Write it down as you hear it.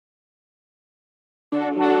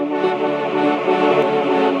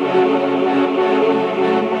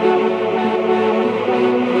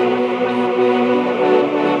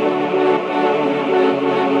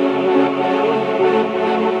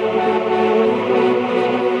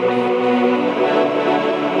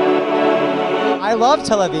love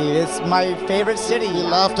Tel Aviv. It's my favorite city. We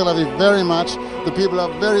love Tel Aviv very much. The people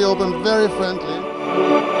are very open, very friendly.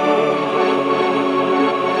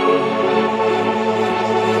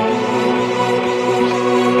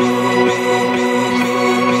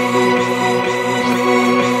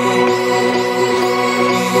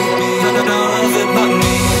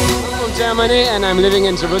 Germany, and I'm living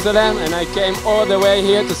in Jerusalem, and I came all the way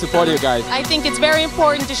here to support you guys. I think it's very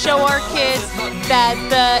important to show our kids that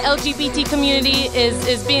the LGBT community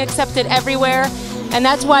is being accepted everywhere, and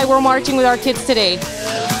that's why we're marching with our kids today.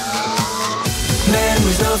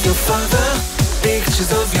 Memories of your father,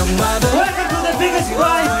 pictures of your mother. Welcome to the biggest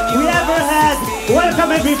prize we ever had.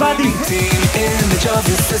 Welcome everybody. Image of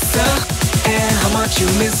your sister and how much you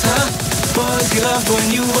miss her. Boys you loved when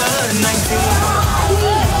you were 19.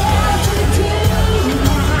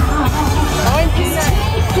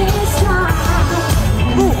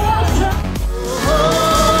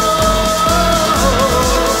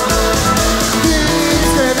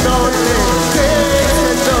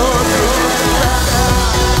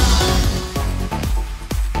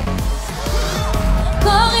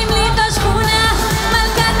 קוראים לי בשכונה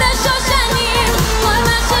מלכת השושנים, כל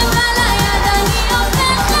מה שבא ליד אני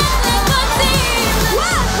הופכת לקוצים.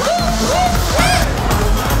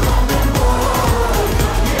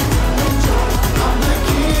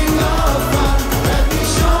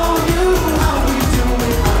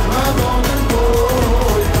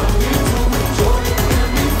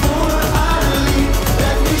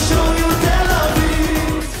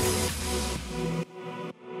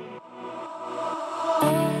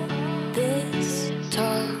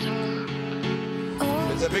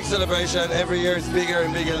 It's a big celebration. Every year it's bigger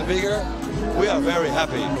and bigger and bigger. We are very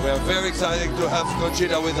happy. We are very excited to have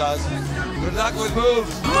Conchita with us. Good luck with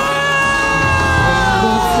Moovz.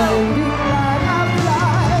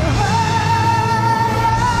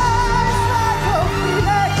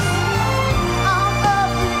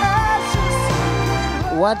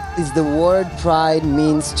 What is the word pride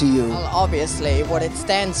means to you? Well, obviously what it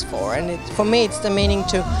stands for, and for me it's the meaning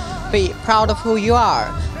to be proud of who you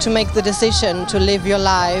are, to make the decision to live your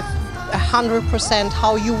life 100%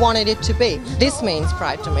 how you wanted it to be. This means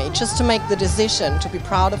pride to me, just to make the decision to be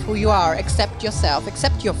proud of who you are, accept yourself,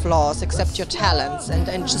 accept your flaws, accept your talents,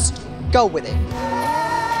 and just go with it.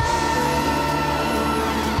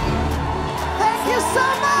 Thank you so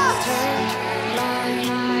much.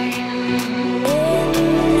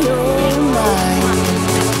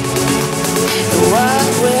 What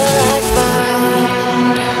will I find?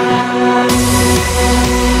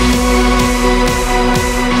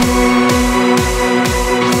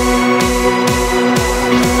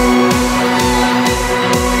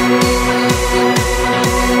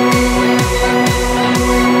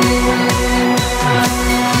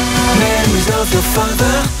 Memories of your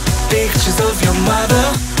father, pictures of your mother,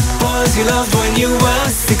 boys you loved when you were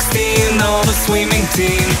 16, on the swimming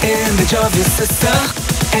team, image of your sister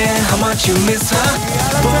and how much you miss her.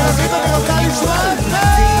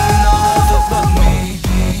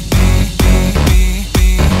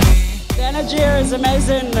 The energy here is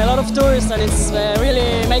amazing, a lot of tourists, and it's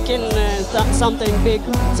really making something big.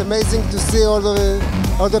 It's amazing to see all the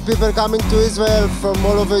people coming to Israel from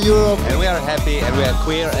all over Europe. And we are happy, and we are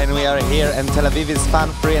queer, and we are here, and Tel Aviv is fun,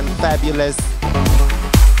 free, and fabulous.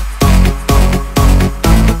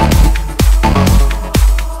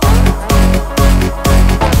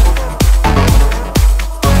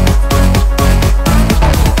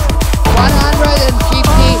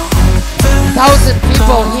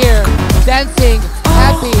 People here dancing,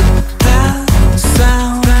 happy.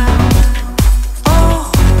 Sound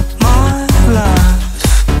all my life,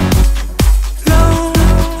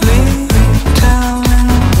 lonely town,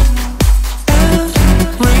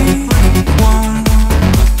 everyone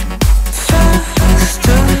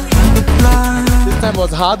faster life. This time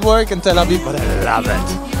was hard work in Tel Aviv, but I love it.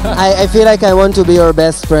 I feel like I want to be your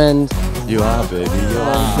best friend. You are, baby, you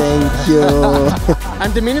are. Thank you.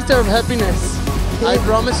 I'm the Minister of Happiness. I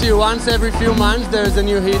promise you, once every few months there's a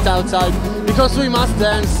new hit outside, because we must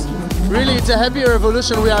dance. Really, it's a happy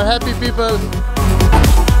revolution. We are happy people.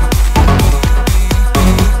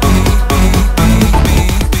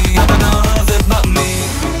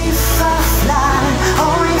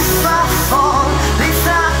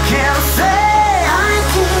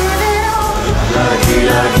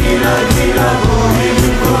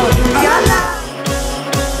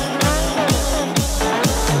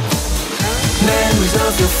 Memories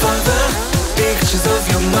of your father, pictures of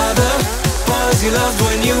your mother, boys you loved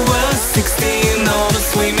when you were 16, on the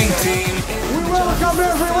swimming team. We welcome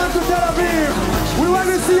everyone to Tel Aviv. We want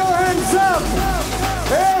to see your hands up.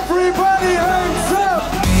 Everybody hands up.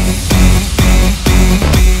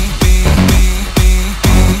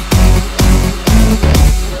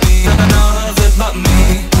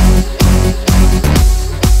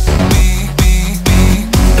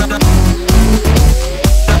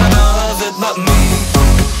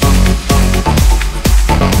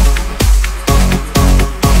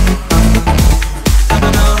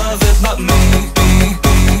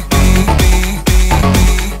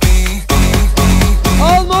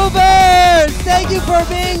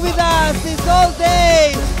 for being with us this whole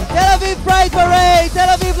day. Tel Aviv Pride Parade. Tel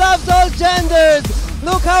Aviv loves all genders.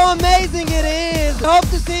 Look how amazing it is. Hope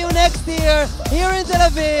to see you next year here in Tel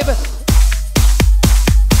Aviv.